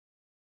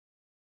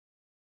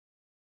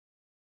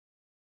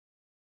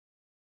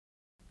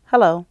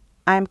Hello,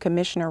 I am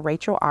Commissioner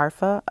Rachel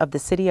Arfa of the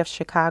City of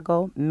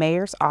Chicago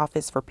Mayor's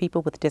Office for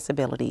People with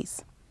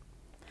Disabilities.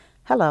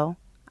 Hello,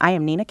 I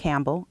am Nina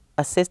Campbell,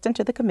 Assistant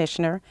to the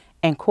Commissioner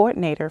and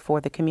Coordinator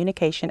for the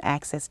Communication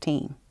Access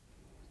Team.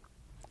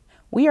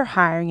 We are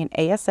hiring an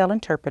ASL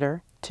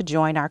interpreter to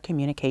join our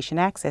Communication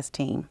Access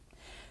Team.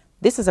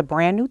 This is a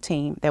brand new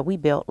team that we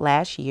built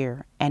last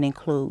year and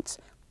includes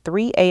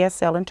 3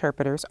 ASL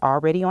interpreters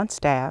already on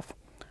staff,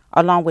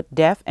 along with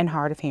deaf and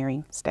hard of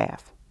hearing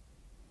staff.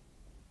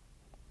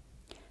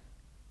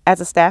 As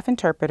a staff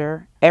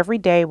interpreter, every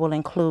day will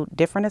include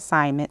different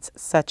assignments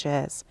such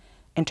as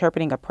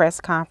interpreting a press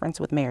conference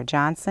with Mayor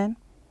Johnson,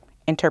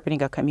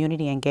 interpreting a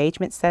community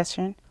engagement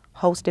session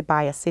hosted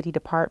by a city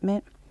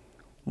department,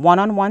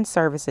 one-on-one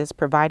services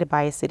provided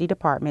by a city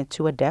department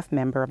to a deaf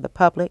member of the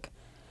public,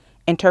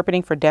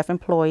 interpreting for deaf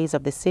employees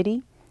of the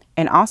city,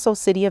 and also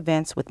city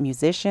events with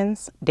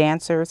musicians,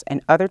 dancers,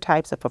 and other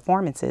types of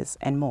performances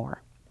and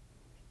more.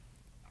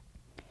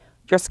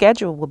 Your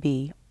schedule will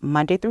be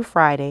Monday through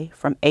Friday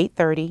from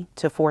 8:30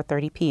 to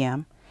 4:30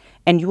 p.m.,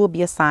 and you will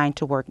be assigned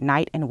to work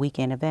night and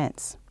weekend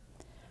events.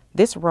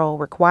 This role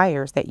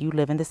requires that you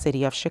live in the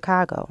city of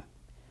Chicago.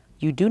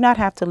 You do not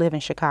have to live in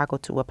Chicago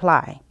to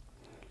apply.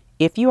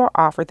 If you are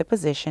offered the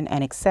position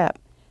and accept,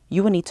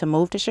 you will need to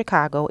move to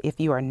Chicago if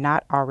you are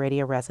not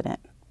already a resident.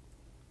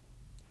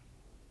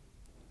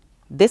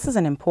 This is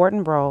an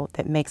important role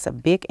that makes a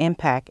big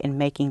impact in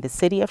making the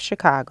city of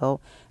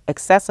Chicago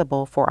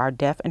accessible for our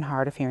deaf and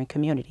hard of hearing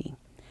community.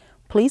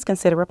 Please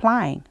consider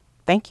applying.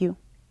 Thank you.